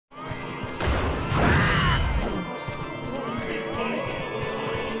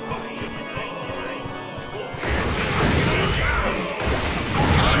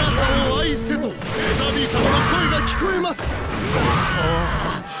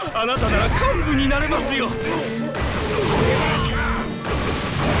あなたなら幹部になれますよ。怪我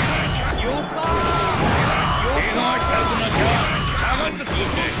したくなきゃ下がってくださ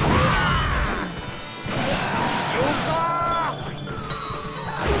い。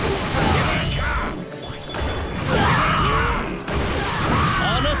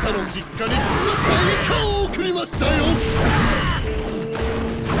あなたの実家に腐った床を送りましたよ。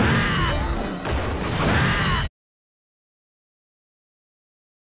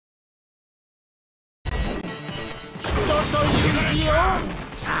人という字を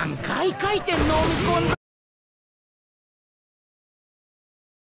3回書いて飲み込んだ。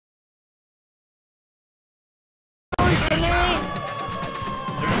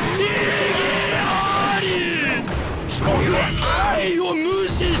被告は愛を無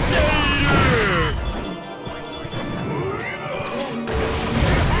視している。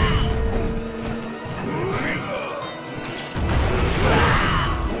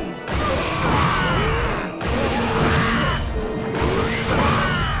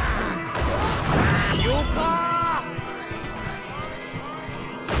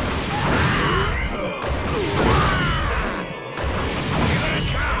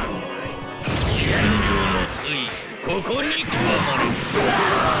ここに極まれ。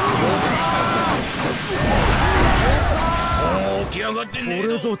もう起き上がってねえ。こ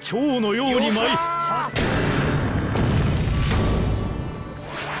れぞ蝶のように舞い。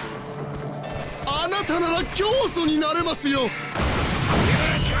あなたなら教祖になれますよ。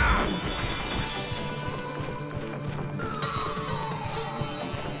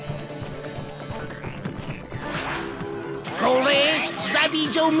これザ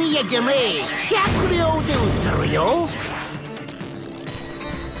ビ城土産め100両で売ってるよ。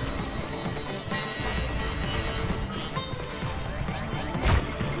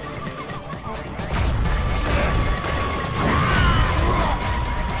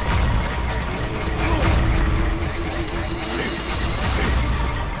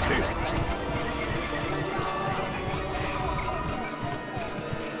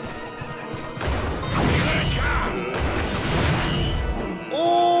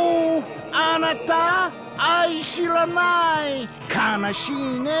あなた愛知らない。悲しい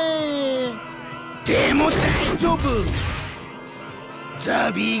ね。でも大丈夫。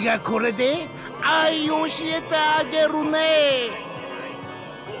ザビーがこれで愛を教えてあげるね。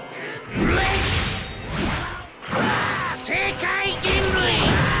世界人類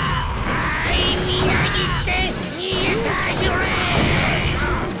愛みなぎって逃げてあげれ。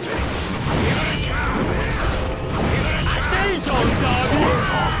アテンションザビー。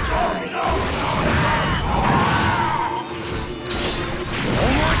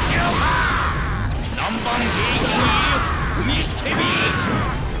南蛮兵器に見してみ。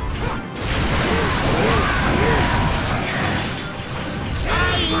愛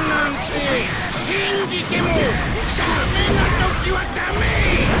なんて信じてもダメな時はダメ。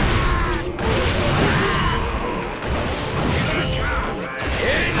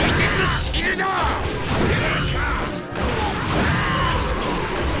見てくシルド。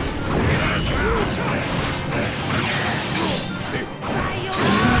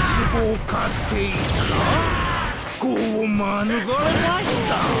壺を買っていたら不幸を免れまし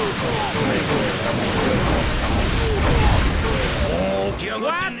た。もう起き上が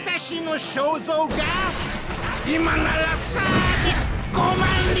ってね。私の肖像が今ならサービス5万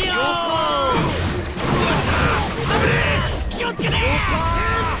両。しました。危ねえ。気をつけて。燃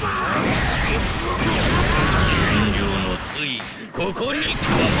料の水ここに極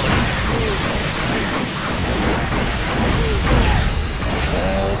まれ。も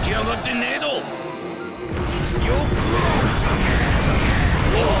う起き上がってねえど。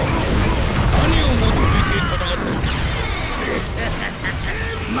何を求めて戦って。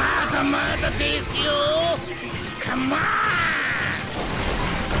まだまだですよ。カモン。お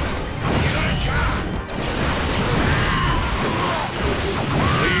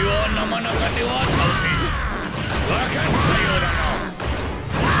いは生中では倒せ。分かったようだな。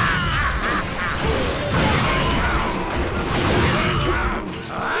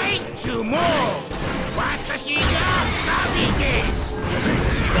注目。私がザビです。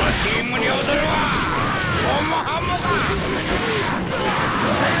チームに踊るわ。おもはもが。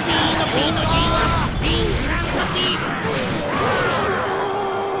ザビの B の字は敏感の B。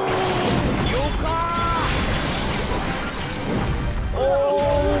よか。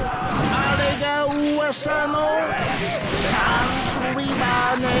あれが噂のサンスリバ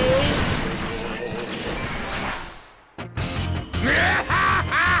ーね。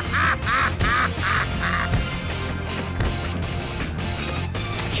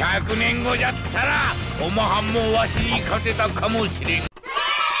100年後じゃったらおまはんもわしに勝てたかもしれん。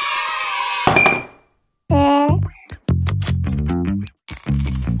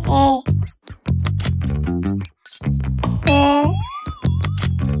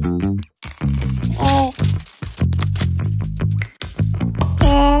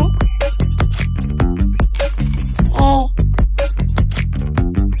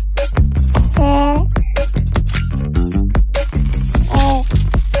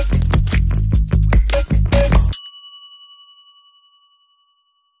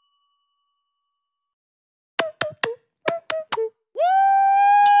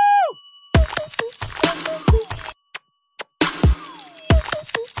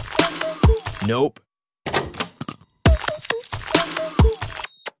Nope.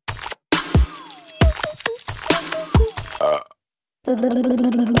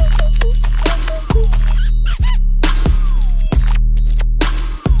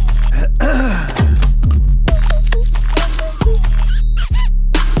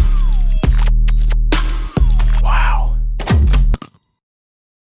 Wow.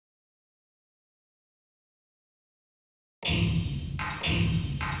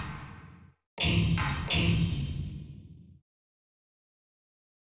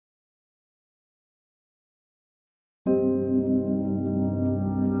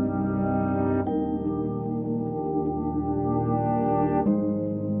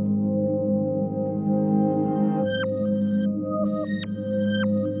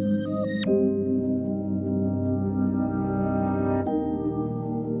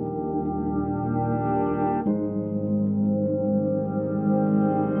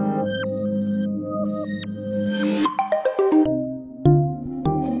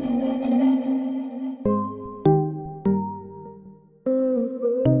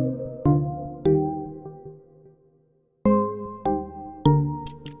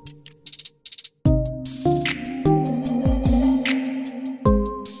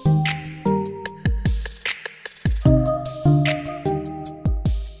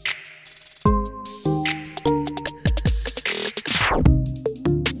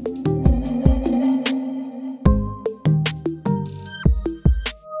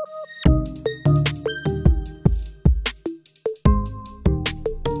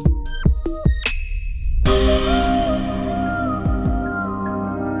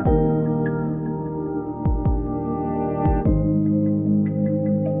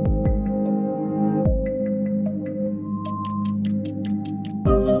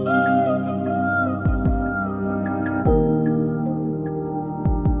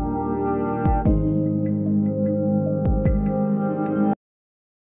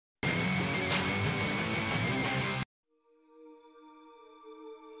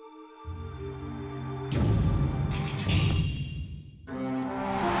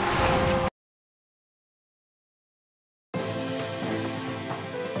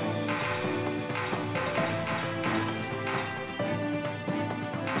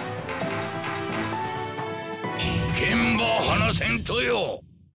剣ば離せんとよ。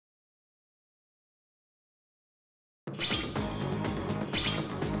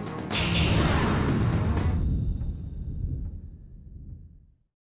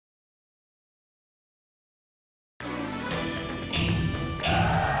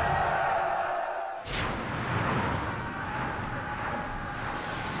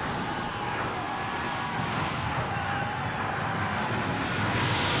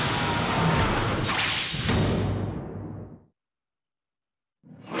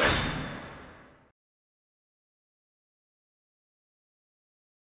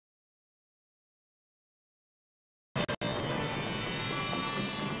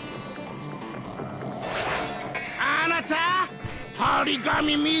あなた張り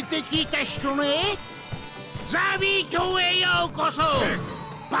紙見てきた人ね。ザビー島へようこそ。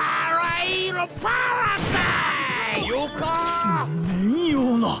パライロパラダイス。よか面よ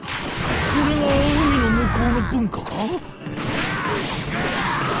うな。これが海の向こうの文化か。今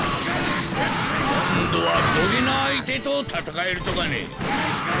度はどげな相手と戦えるとかね。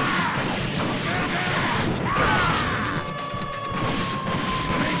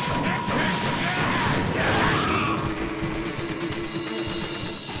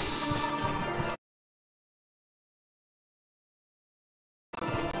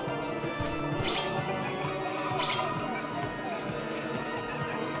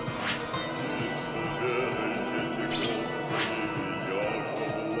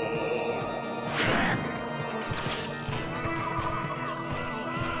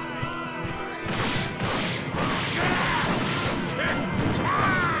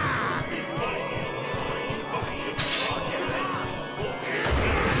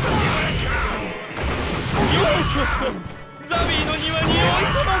ザビーの庭におい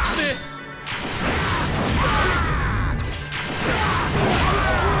でますぜ。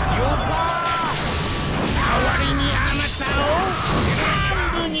代わりにあなたを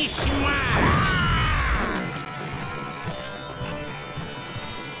半分にします。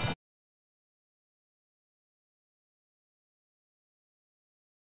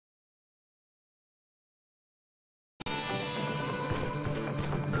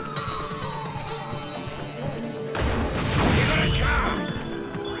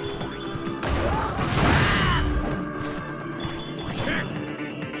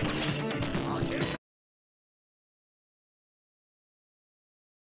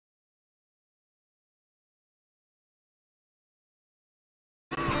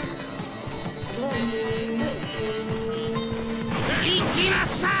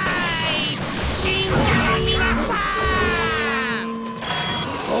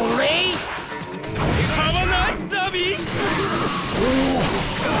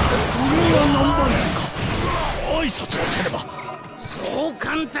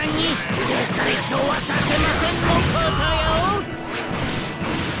にご会長はさせませんのことよ。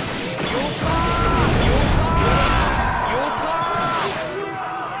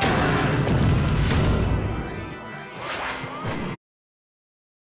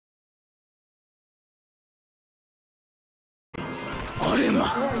あれま、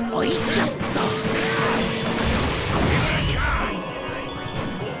開いちゃった。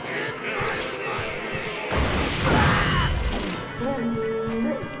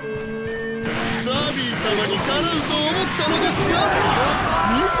ザビー様にかなうと思ったのですか？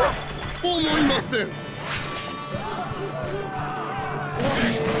思いません。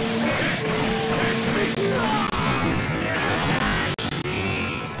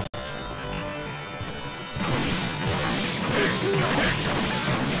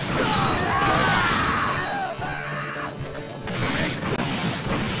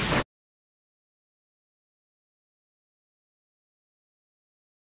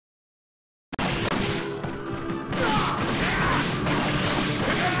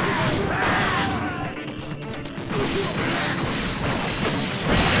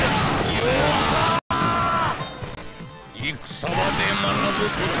戦場で学ぶ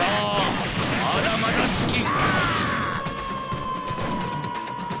ことはまだまだ尽きん。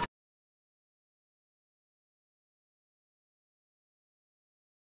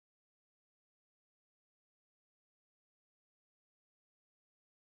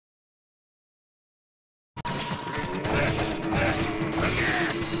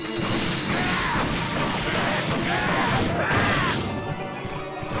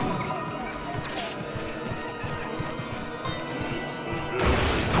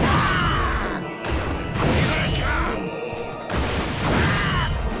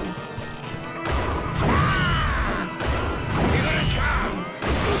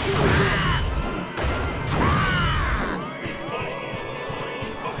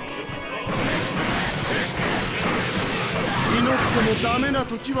でもダメな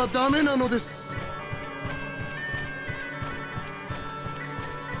時はダメなのです。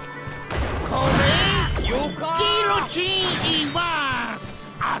これギロチンいます。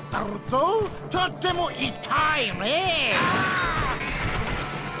当たるととっても痛いね。